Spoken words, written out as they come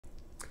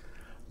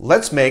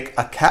Let's make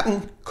a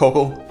Captain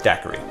Coco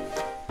Daiquiri.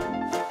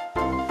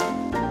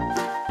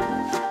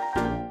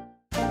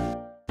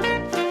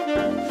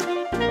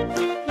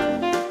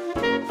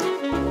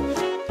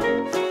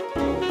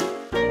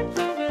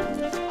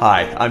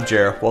 Hi, I'm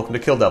Jer. Welcome to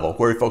Kill-Divill,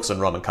 where we focus on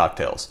rum and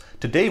cocktails.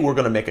 Today we're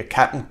going to make a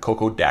Captain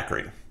Coco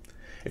Daiquiri.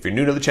 If you're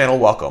new to the channel,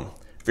 welcome.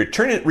 If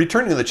you're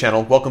returning to the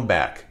channel, welcome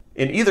back.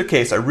 In either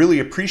case, I really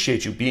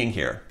appreciate you being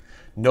here.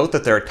 Note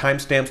that there are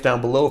timestamps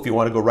down below if you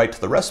want to go right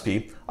to the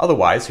recipe.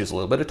 Otherwise, here's a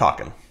little bit of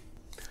talking.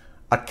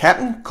 A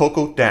Captain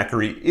Coco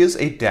Daiquiri is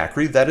a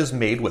daiquiri that is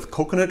made with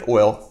coconut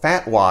oil,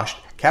 fat-washed,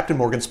 Captain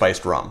Morgan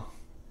spiced rum.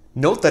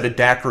 Note that a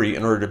daiquiri,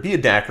 in order to be a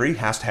daiquiri,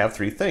 has to have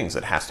three things.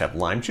 It has to have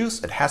lime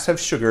juice, it has to have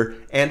sugar,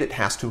 and it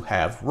has to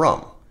have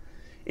rum.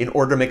 In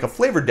order to make a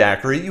flavored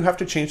daiquiri, you have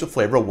to change the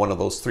flavor of one of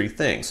those three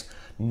things.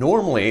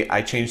 Normally,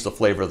 I change the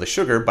flavor of the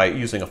sugar by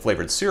using a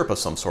flavored syrup of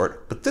some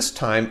sort, but this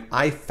time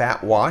I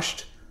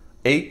fat-washed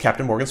a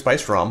Captain Morgan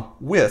spiced rum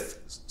with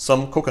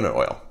some coconut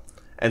oil.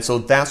 And so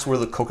that's where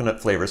the coconut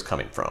flavor is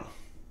coming from.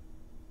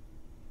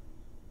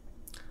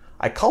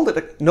 I called it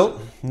a,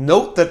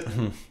 note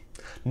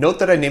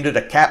that I named it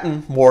a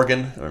Captain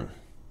Morgan,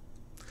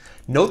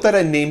 note that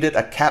I named it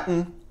a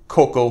Captain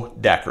Coco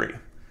Daiquiri.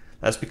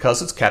 That's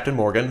because it's Captain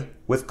Morgan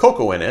with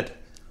cocoa in it.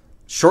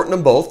 Shorten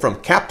them both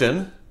from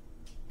Captain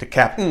to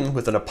Captain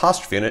with an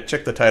apostrophe in it.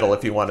 Check the title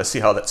if you want to see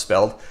how that's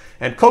spelled.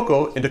 And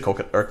cocoa into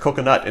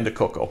coconut into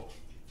cocoa.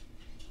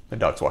 My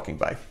dog's walking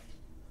by.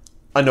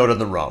 A note on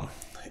the rum.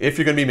 If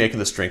you're going to be making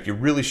this drink, you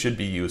really should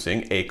be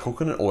using a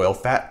coconut oil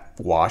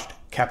fat-washed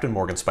Captain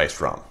Morgan spiced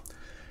rum.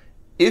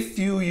 If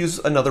you use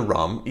another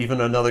rum,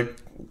 even another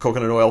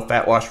coconut oil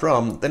fat-washed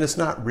rum, then it's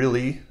not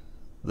really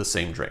the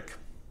same drink.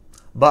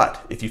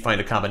 But if you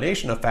find a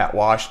combination of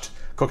fat-washed,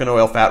 coconut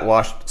oil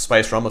fat-washed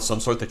spiced rum of some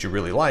sort that you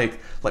really like,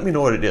 let me know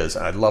what it is,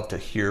 and I'd love to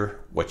hear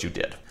what you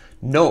did.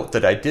 Note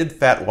that I did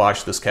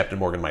fat-wash this Captain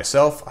Morgan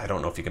myself. I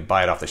don't know if you can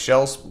buy it off the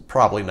shelves,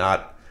 probably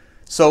not.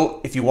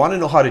 So if you want to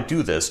know how to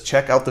do this,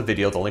 check out the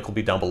video. The link will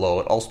be down below.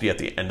 It'll also be at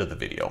the end of the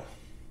video.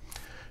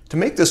 To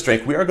make this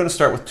drink, we are going to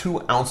start with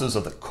 2 ounces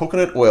of the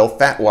coconut oil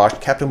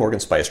fat-washed Captain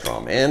Morgan spiced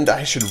rum. And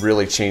I should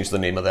really change the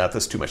name of that.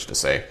 That's too much to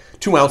say.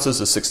 2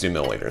 ounces is 60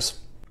 milliliters.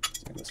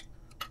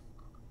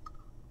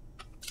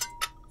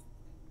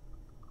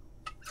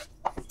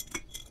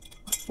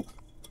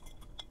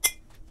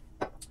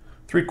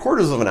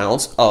 3/4 of an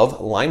ounce of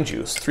lime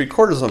juice.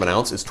 3/4 of an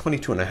ounce is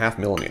 22.5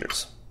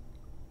 milliliters.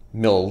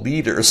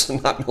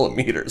 Milliliters, not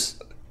millimeters.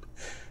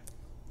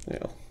 You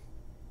know,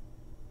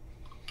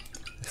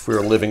 if we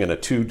were living in a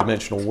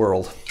 2-dimensional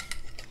world.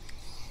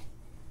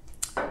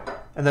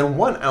 And then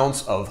 1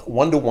 ounce of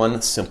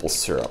 1:1 simple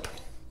syrup.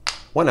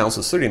 1 ounce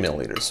is 30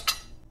 milliliters.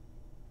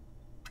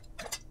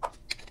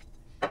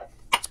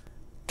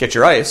 Get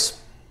your ice,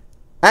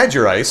 add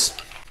your ice,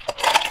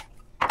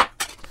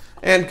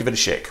 and give it a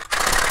shake.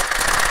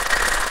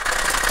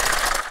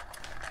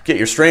 Get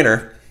your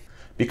strainer.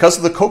 Because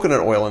of the coconut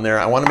oil in there,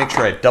 I want to make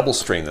sure I double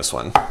strain this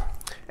one.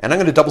 And I'm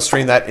going to double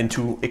strain that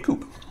into a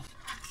coupe.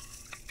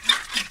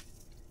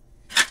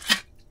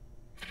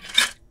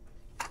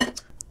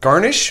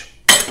 Garnish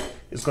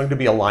is going to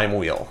be a lime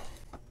wheel.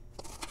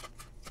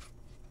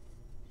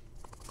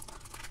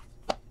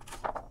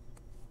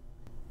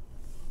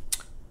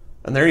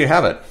 And there you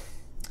have it.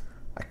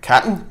 A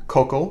Captain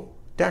Coco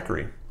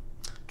Daiquiri.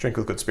 Drink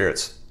with good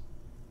spirits.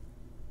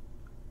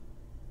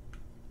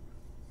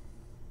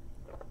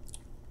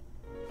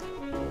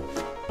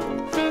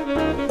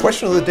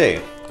 Question of the day.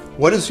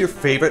 What is your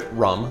favorite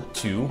rum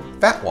to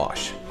fat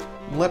wash?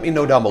 Let me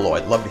know down below.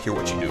 I'd love to hear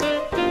what you do.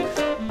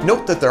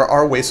 Note that there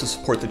are ways to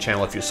support the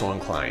channel if you're so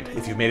inclined.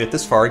 If you've made it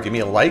this far, give me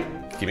a like,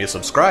 give me a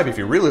subscribe if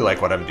you really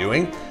like what I'm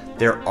doing.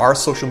 There are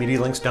social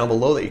media links down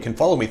below that you can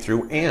follow me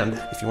through, and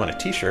if you want a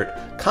t-shirt,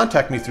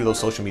 contact me through those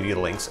social media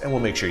links and we'll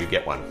make sure you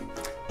get one.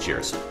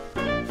 Cheers.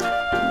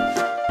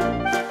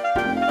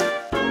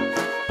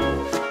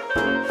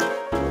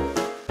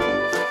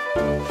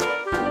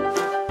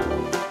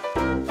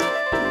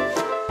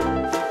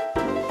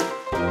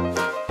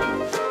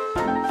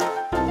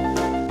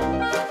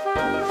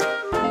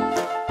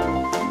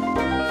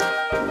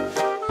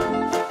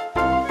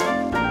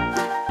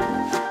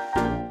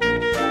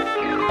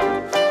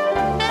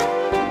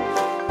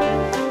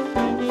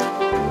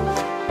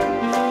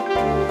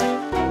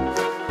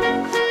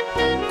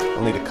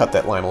 I'll need to cut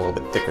that lime a little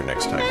bit thicker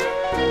next time.